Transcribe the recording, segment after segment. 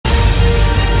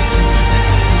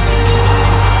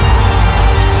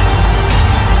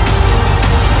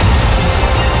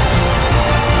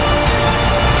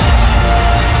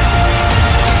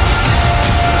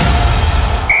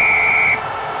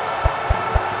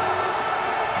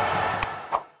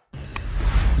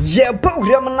Ye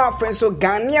program na friends so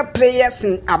Ghanaian players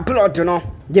in abroad no.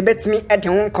 Ye bet me at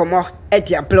home komo at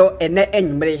ya blow ene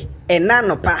enmre ena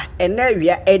nopa ene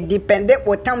wia e dependent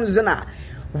wotam zona.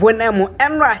 Wonamo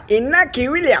enra Inaki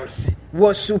Williams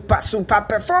was super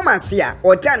performance ya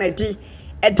alternative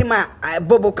edima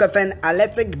Bobo Kefen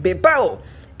Athletic Bebao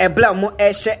e bla mo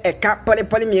e she e ka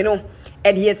poli mieno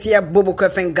edietia Bobo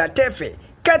Kefen Gatefe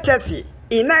Katesi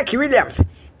Inaki Williams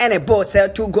and a ball sell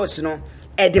 2 goals no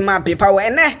edima Bebao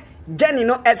ene Jenny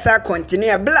no esa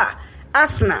continue bla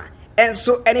Asna and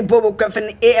so any Bobo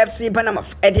Kefen AFC Banama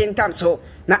edin time so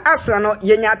na Asna no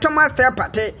yenya Thomas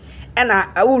Party and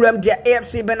awuram dia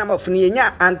AFC Benam of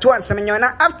Nienya Antoine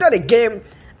Semenyona after the game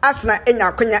Asna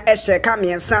enya konya ehye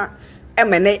kamiensa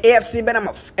emene AFC Benam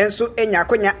of enso enya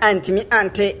konya antimi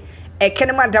ante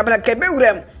ekenema double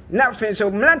kebewuram na fenso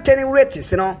mlanteni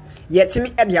rates no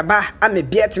yetimi ediaba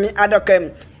amebiatimi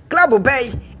adokem club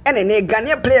bay ene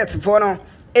Ghanaian players for no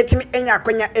etimi enya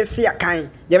konya esia kan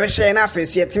yebehye na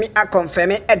fenso yetimi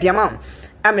akonfirm ediama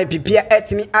amebibia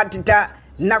etimi adida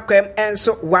nakwem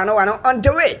enso wano on the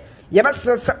way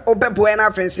yebasasa obebo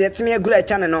na fenso yetimi agura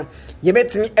channel no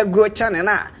yebetimi aguro channel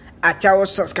na acha wo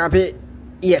subscribe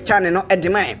ye channel no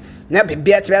edimai na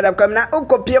bibia tiba da kwam na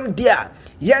okopiem dia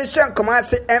yenshan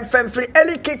komase enfemfri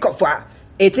early kick off a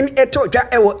etimi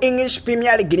etodwa ewo English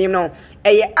Premier League game no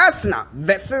eye Arsenal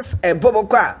versus Bobo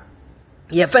kwa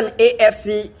yefen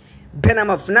AFC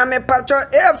Benam na me patro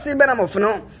AFC Benam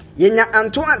no yenya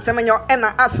Antoine Semenyo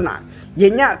ena Arsenal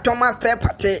yenya Thomas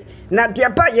Partey na dia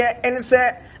ba ye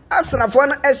ense Arsenal for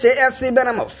no AFC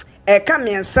Benam e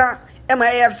kamiensa ema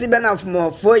AFC Benam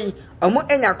mo foi omo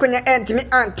enya konya entimi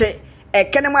ante e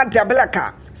kenema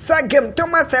diablaka sa game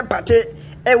Thomas Partey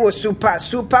e was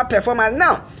super performance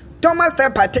now Thomas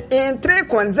Partey in 3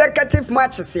 consecutive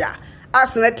matches ya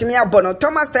Arsenal timi abono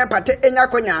Thomas Partey enya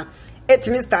konya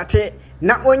etimi starte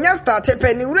na onya starte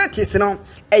penny rates no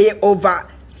eye over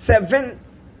 7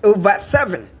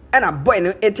 and a boy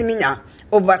no etimi nya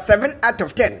over 7 out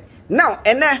of 10 now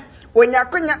ene onya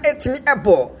konya etimi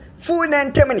ebo full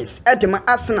 90 minutes edema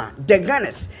Arsenal the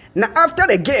Gunners na after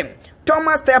the game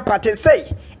Thomas Partey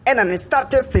say and an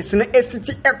statistics no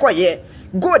esiti ekoye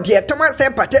go there Thomas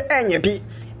Partey enye bi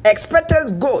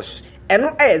expected goals eno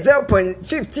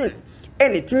 0.15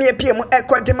 ene timi epiem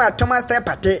ekodema Thomas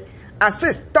Partey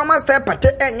assist Thomas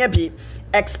Partey enye bi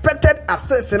expected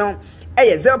assist no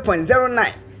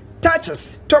 0.09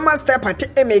 touches Thomas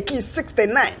Partey make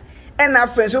 69 and our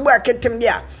friends who are getting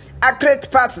there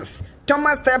accurate passes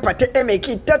Thomas Partey make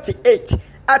 38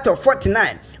 out of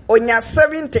 49 onya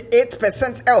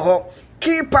 78% elho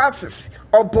key passes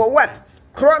obo 1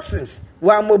 crossings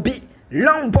one mobi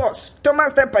long balls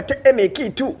Thomas Partey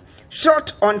make 2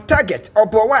 shot on target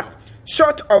obo 1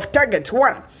 shot of target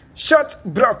 1 shot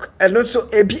block and also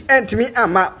ebi entimi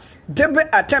ama double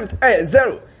attempt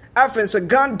 0 offense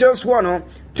ground deals 1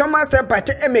 Thomas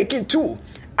Partey make 2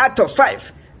 out of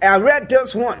 5 a red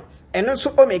deals 1 and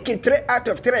also make 3 out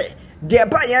of 3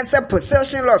 thereby answer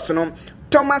possession loss no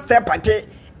Thomas Partey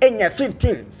enya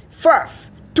 15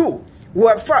 fast 2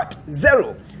 was fought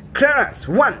 0 clearance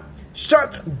 1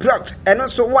 shot blocked and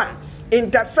also 1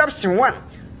 interception 1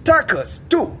 tackles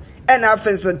 2 and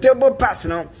offense double pass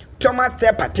no Thomas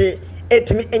Partey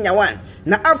etimi enya 1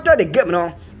 now after the game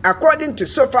no according to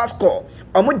SoFa score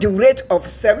omo the rate of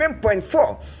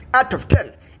 7.4 out of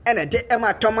 10 and a day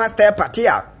Emma Thomas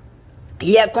Partey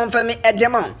here confirm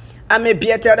edema ame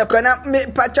bieta de kona me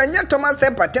pachanya Thomas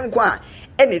Partey kwa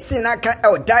ene sina ka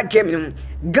that game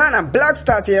Ghana Black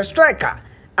Stars here striker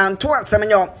Antoine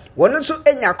Semenyo wono so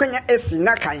enya kwanya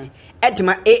esina kan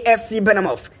edema AFC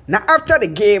Benam na after the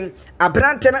game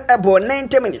abrante na ebo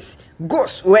 90 minutes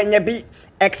goals wenya bi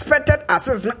expected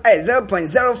assist no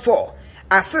 0.04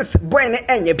 assist boy ne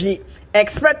enya bi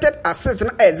expected assist no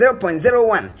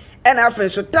 0.01 and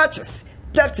offensive touches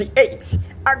 38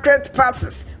 accurate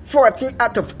passes 14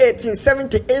 out of 18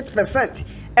 78%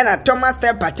 and a Thomas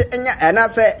Partey enya and I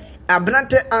say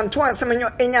abrante Antoine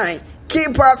Semenyo enya key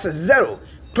passes 0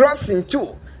 crossing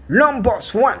 2 long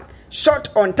balls 1 shot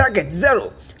on target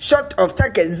 0 shot of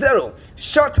target 0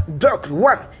 shot blocked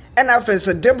 1 and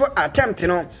offensive double attempt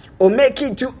no o make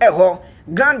it 2 eho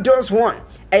grand dose 1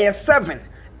 a 7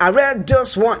 a red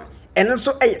dose 1 and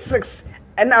also a 6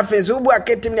 and offensive ubu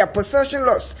aketim their possession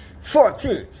loss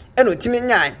 14 and otimi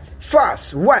 9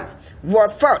 fast 1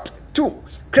 was fouled 2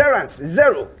 clearance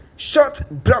 0 shot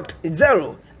blocked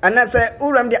 0 and as a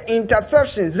uram their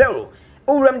interception 0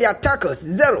 uram their tackles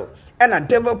 0 and a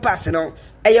double pass no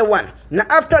a 1 now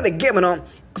after the game no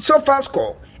SoFa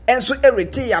score and so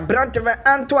everything Branteve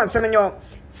Antoine Semenyo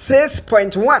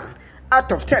 6.1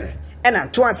 out of 10 and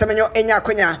Antoine Semenyo enya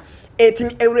konya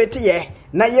etimi ewreti ye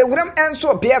na yewuram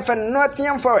enso BFN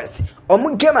Nottingham Forest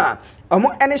omu gema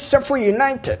omu ene Sheffield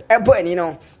United ebo eni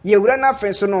no yewura na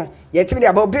fenso no yetimi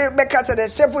dia bobe beka se de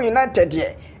Sheffield United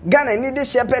ye Ghana ni de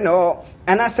shepe no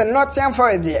anase Nottingham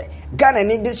Forest ye Ghana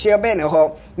ni de shepe ne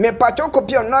ho me pacho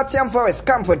kopio Nottingham Forest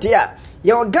camp dia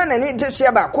ye Ghana ni de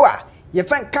shepe ba ko a ye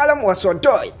fan Callum was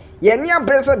Odoi ye nia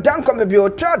bresa danko me bi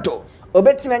otrado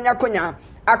obetimi anya konya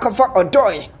akofa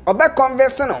Odoi obe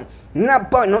converse no na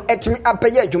boy no etimi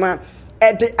apeye adwuma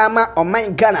ede ama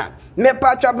oman Ghana me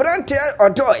patwa brante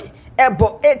Odoi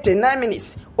ebo 89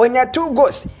 minutes onya 2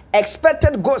 goals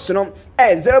expected goals no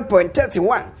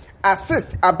 0.31 assist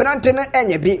abrante no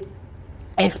enye bi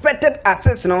expected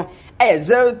assist no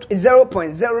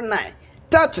 0.09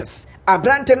 touches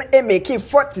abrante no make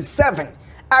 47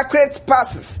 accurate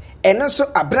passes eno so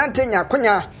abrante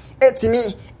nyakonya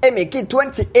etimi make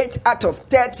 28 out of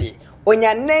 30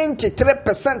 onya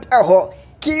 93% aho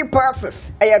key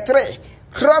passes 3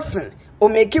 crossing o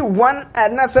make 1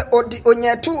 another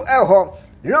onya 2 aho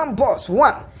long balls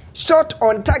 1 shot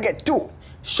on target 2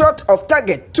 shot of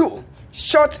target 2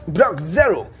 shot block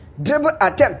 0 dribble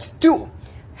attempt 2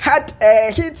 had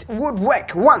hit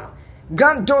woodwork 1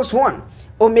 ground dose 1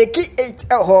 o make 8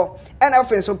 aho and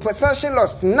offensive possession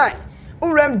loss 9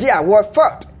 uram dia was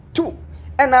fought 2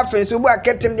 and offensive work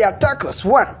kept the attackers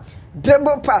 1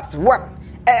 dribble pass 1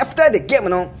 after the game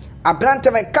no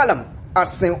abrante me Callum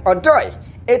asin Odoi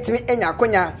etimi enya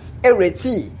konya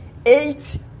ereti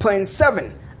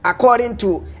 8.7 according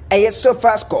to a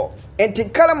sofa score enti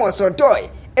Callum Odoi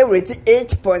ereti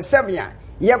 8.7 ya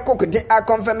yakokode a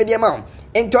confirm the amount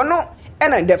ento no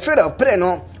and the field of play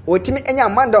no otimi enya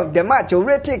man of the match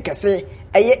rating kese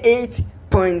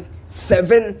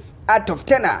 8.7 out of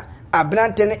 10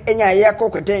 abrante ne enya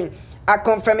yakokode a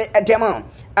confirm the amount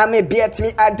ame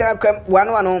biatimi adakwam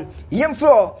 1-1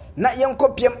 yemfro na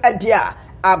yenkopiem adia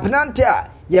abrante a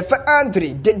yefa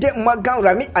Andre dede magan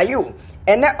rami Ayew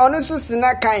ene onu so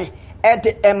sina kan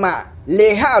ete Emma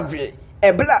Le Havre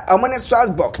ebla omone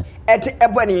Strasbourg ete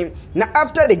ebani na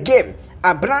after the game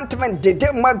abrantman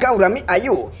dede magan rami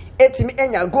Ayew etimi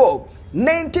enya goal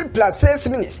 90 plus 6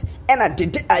 minutes ena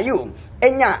dede Ayew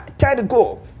enya third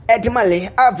goal edma Le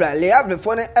Havre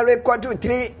for a record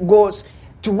 3 goals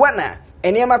to 1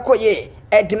 eniema koye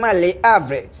edma Le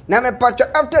Havre na me patch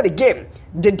after the game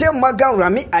Dede Magan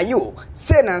Rami Ayew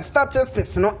say na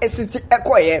statistics no esiti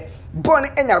ekoye bon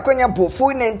enya konya bo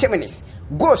full 90 minutes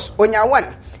goals onya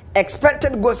 1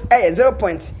 expected goals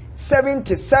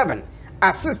 0.77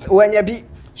 assist onya bi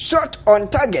shot on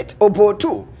target obo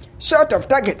 2 shot of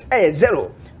target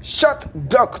 0 shot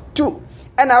block 2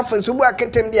 and afansu bu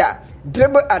aketem dia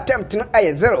dribble attempt no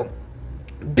 0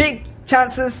 big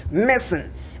chances missing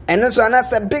and also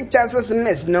another big chances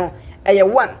miss no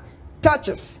 1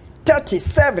 touches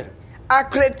 37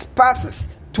 accurate passes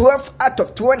 12 out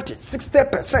of 20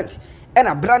 60% and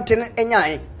a Branton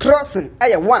enya crossing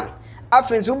 1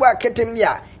 offensive work ketem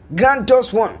dia grand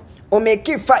dose 1 or make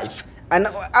it 5 and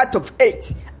out of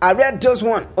 8 a red dose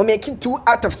 1 or make it 2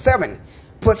 out of 7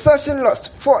 possession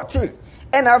lost 14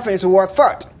 and offense was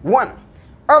fought 1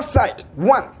 offside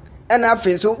 1 and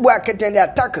offensive work ketem the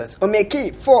attackers or make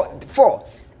it 4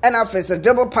 and offense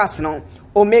double pass no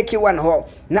or make it 1 hole.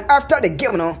 Now after the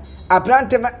game no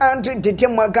abrante Andre dede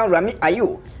magan rami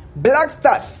Ayew Black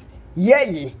Stars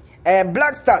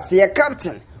Black Stars ye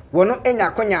captain wono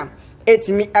enya konya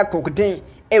etimi akokuden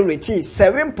ereti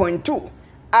 7.2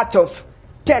 out of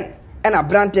 10 and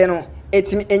abrante no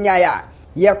etimi enya ya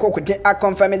ye kokuden a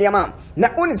confirm the amount na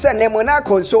uni se ne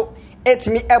Monaco so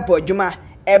etimi ebo adwuma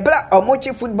ebla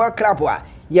omochi football club wa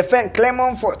ye fen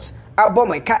Clermont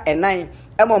abomeka enan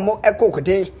emomo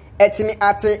ekokuden etimi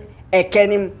ate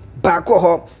ekenim bako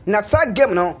ho na sa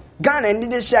game no Ghana ndi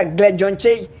de share Glejon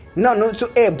Che no so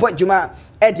bojuma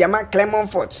ediama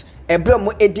Clermont ebro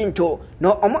mo edinto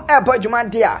no omo bojuma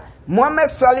dia Mohamed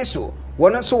Salisu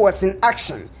wono so was in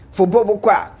action for Bobo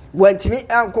kwa wantimi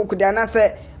ankokuda na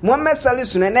se Mohamed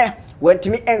Salisu ne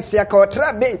wantimi ensia ka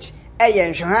otra bench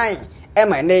nhwan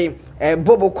my name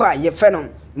Bobo kwa ye fenom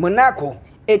Monaco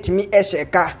etimi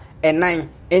esheka enan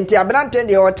enti abrante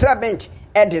de otra bench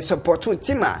de support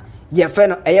tima ye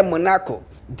feno Monaco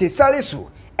de Salisu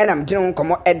enam dinu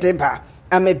komo edeba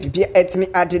ama bibia etimi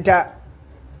adeda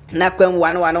na kwam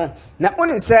 1-1 na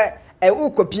onin se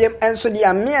ukopiem enso de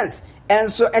amiens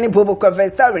enso eni Bobo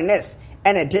Covesta Rennes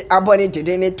ene de aboni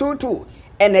de ne 2-2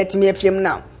 ene etimi apiem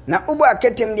na ubo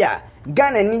aketem dia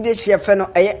Ghana ni de chef no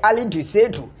Ali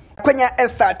Dusedu kwanya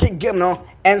start game no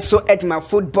enso etima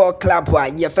football club wa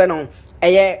ye feno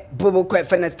eye Bobo Kwe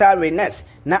Fenestar Renes.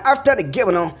 Now after the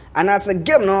game no, and as a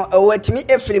game no, wait me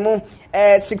a film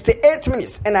 68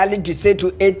 minutes and I lead to say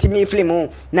to 80 me film.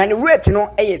 Now the rate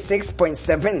no a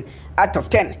 6.7 out of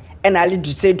 10. And I lead to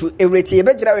say to a rate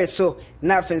a so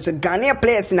now so Ghanaian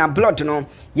players in a blood no,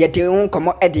 yet you won't come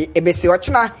out Eddie Ebesi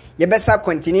Ochna, you better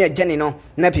continue a journey no,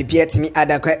 na prepare to me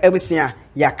adakwa ebusia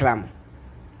ya Callum.